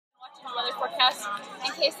from the weather forecast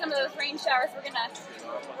in case some of those rain showers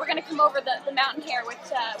were gonna come over the mountain here, which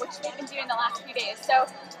they've been doing the last few days. So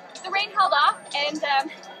the rain held off, and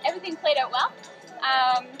everything played out well.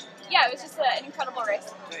 Yeah, it was just an incredible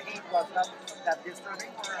race. The heat was not that disturbing?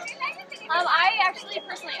 I actually,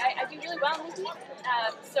 personally, I do really well in the heat,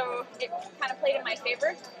 so it kind of played in my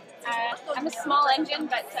favor. I'm a small engine,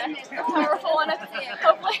 but a powerful one,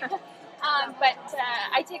 hopefully. But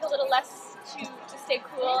I take a little less to stay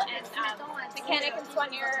cool, and mechanic and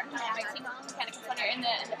soigneur, my team mechanic and soigneur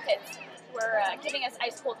in the pits were giving us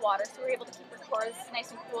ice cold water, so we were able to keep our cores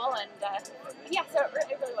nice and cool, and yeah, so it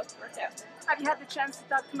really worked out. Have you had the chance to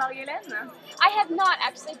talk to Marie-Hélène? I have not,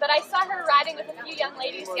 actually, but I saw her riding with a few young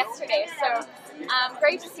ladies yesterday, so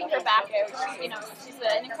great to see her back out. She's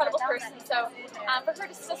an incredible person, so for her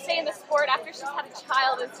to still stay in the sport after she's had a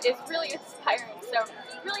child is really inspiring. So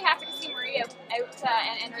really happy to see Maria out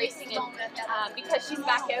and racing, and because she's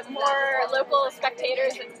back out, more local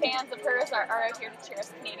spectators and fans of hers are out here to cheer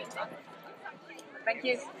us Canadians on. Thank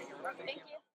you. Thank you.